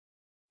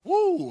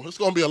Woo, it's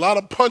gonna be a lot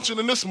of punching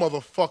in this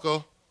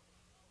motherfucker.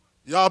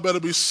 Y'all better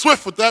be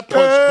swift with that punch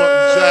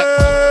button, Jack.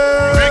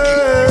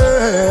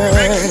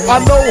 Biggie. I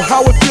know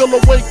how it feel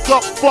to wake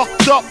up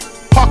fucked up.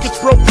 Pockets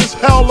broke as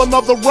hell,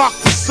 another rock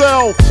to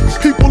sell.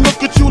 People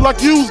look at you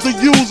like you's the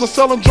user,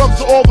 selling drugs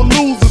to all the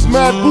losers,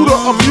 mad Buddha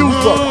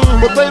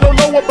amuser. But they don't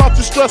know about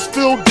your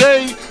stress-filled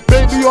day.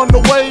 Baby on the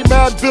way,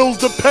 mad bills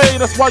to pay.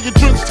 That's why you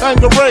drink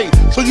Tanqueray,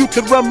 so you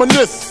can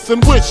reminisce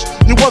and wish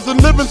you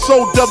wasn't living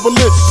so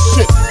devilish.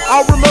 Shit,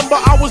 I remember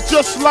I was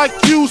just like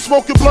you,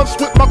 smoking blunts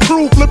with my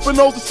crew,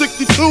 flipping over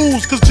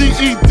 62s. Cause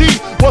GED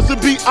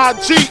wasn't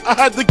B.I.G. I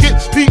had to get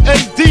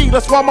P.A.D.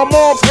 That's why my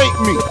moms hate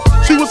me.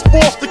 She was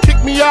forced to kick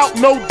me out,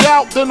 no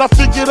doubt. Then I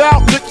figured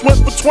out Nicks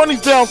went for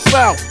 20s down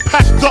south.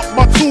 Packed up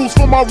my tools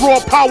for my raw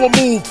power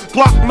move.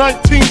 Glock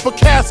 19 for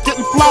casket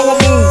and flower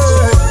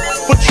moves.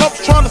 For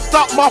Trump's trying to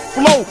stop my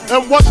flow,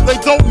 and what they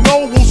don't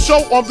know will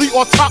show on the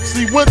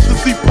autopsy. Went to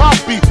see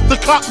Poppy to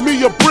cop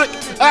me a brick.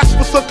 Asked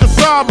for some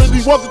consignment,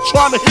 he wasn't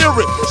trying to hear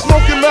it.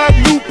 Smoking mad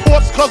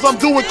Newports cause I'm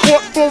doing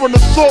court for an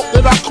assault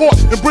that I caught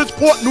in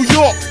Bridgeport, New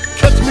York.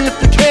 Catch me if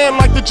you can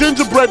like the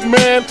gingerbread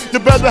man. You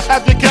better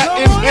have your gat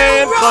in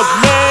hand, cause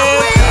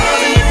man,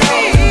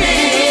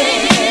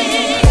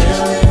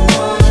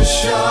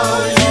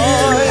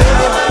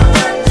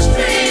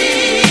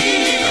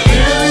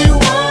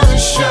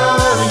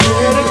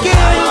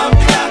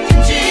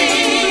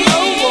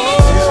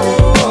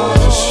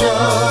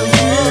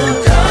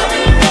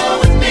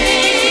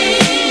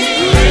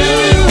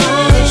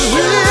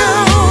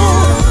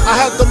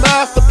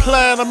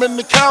 I'm in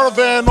the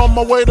caravan on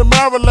my way to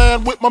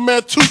Maryland with my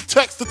man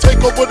 2-Tex to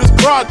take over this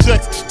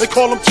project. They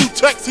call him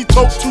 2-Tex, he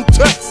told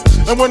 2-Tex.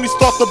 And when he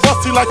start the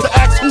bust, he like to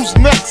ask who's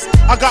next.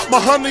 I got my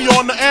honey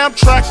on the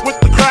Amtrak with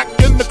the crack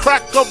in the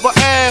crack of her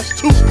ass.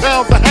 2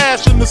 pounds of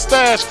hash in the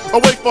stash. I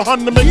wait for her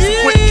to make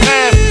some quick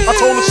cash. I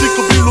told her she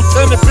could be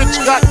lieutenant, bitch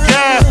got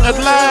gas. At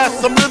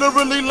last, I'm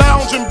literally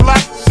lounging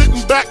black,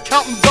 sitting back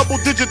counting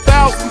double-digit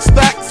thousand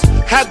stacks.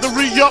 Had to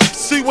re-up,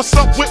 see what's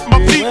up with my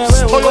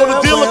peeps. Toyota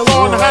dealer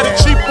car and had it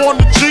cheap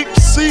on the Jeep.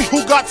 See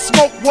who got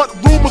smoked, what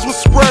rumors were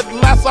spread.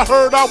 Last I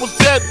heard I was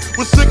dead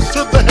with 6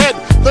 to the head.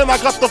 Then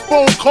I got the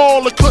phone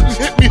call, it couldn't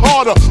hit me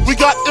harder. We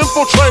got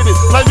infiltrated,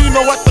 like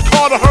Nino at the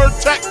Carter. Heard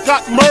Tech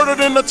got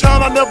murdered in the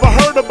town I never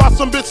heard about.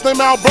 Some bitch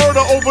named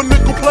Alberta over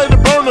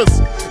nickel-plated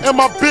burners. And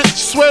my bitch,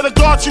 swear to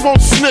God she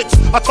won't snitch.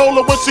 I told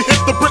her when she hit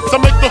the bricks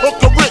I make the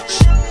hooker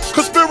rich.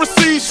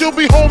 Conspiracy, she'll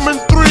be home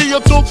in 3.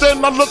 Until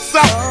then I looks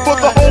out for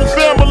the whole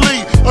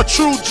family. A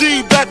true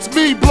G, that's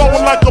me,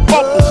 blowing like a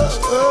bubble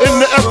in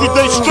the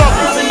everyday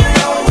struggle.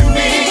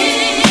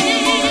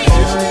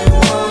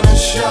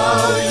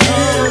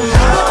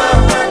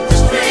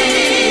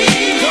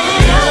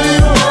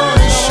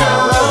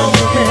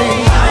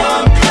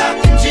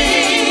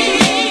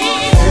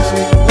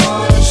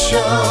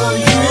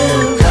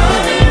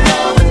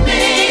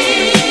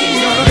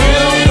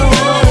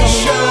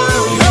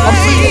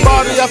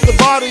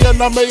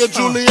 I'm Mayor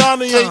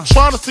Giuliani, ain't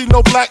trying to see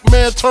no black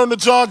man turn to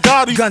John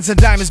Gotti. Guns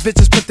and diamonds,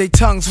 bitches put their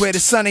tongues where the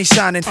sun ain't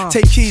shining.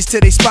 Take keys to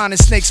they spine and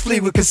snakes flee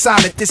with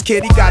consignment. This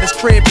kid, he got his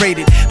crib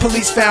raided.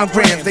 Police found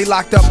grams, they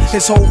locked up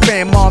his whole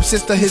fam. Mom,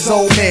 sister, his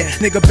old man.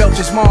 Nigga belched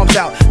his mom's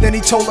out, then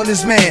he told on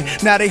his man.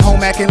 Now they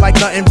home acting like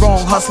nothing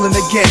wrong, hustling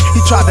again.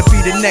 He tried to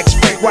be the next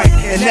Frank White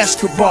and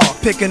Escobar.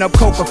 Picking up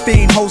coca,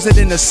 fiend, holds it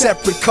in a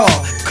separate car.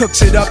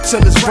 Cooks it up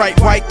till it's bright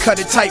white, cut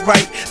it tight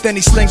right. Then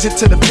he slings it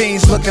to the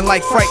fiends looking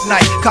like Fright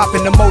Night.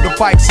 Copping the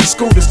motorbikes and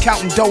scooters,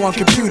 counting dough on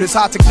computers.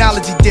 High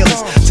technology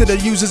dealers to the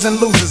users and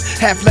losers.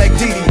 Half-leg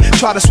Didi,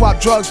 try to swap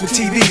drugs with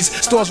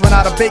TVs. Stores run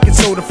out of baking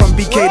soda from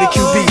BK to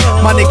QB.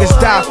 My niggas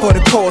die for the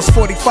cause,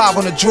 45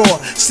 on the drawer.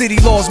 City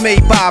laws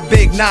made by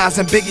Big Nas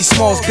and Biggie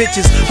Smalls.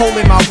 Bitches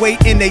holding my weight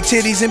in they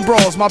titties and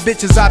bras. My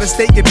bitches out of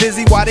state get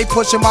busy while they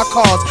pushing my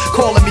cars.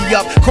 Calling me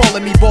up,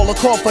 calling me baller,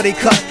 call for they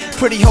cut.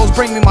 Pretty hoes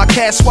bring me my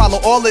cash, swallow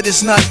all of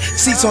this nut.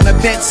 Seats on the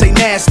bench say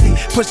nasty.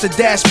 Push the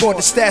dashboard,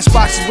 the stash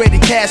boxes where the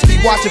cash be.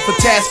 Watching for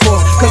task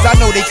force, cause I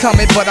know they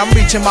coming, but I'm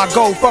reaching my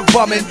goal. Fuck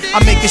bumming,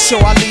 I'm making sure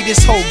I lead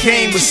this whole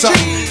game with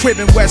something. Crib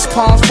in West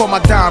Palms for my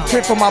dime,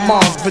 crib for my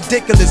mom's.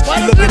 Ridiculous,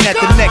 you looking at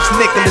the next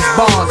Nicholas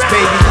Bonds,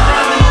 baby.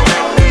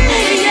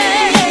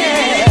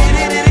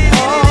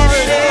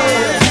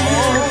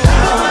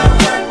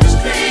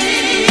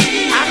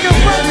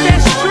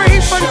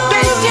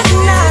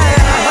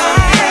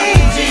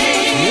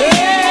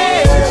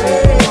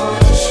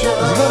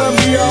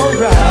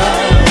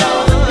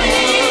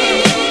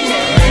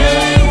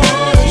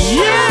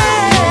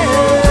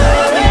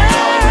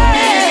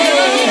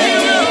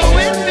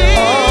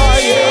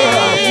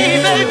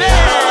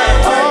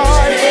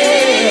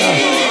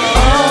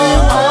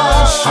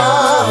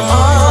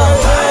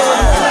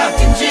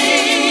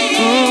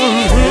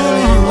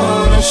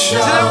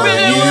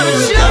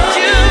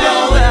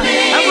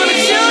 I wanna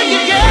show you,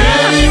 girl.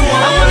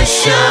 I wanna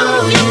show you.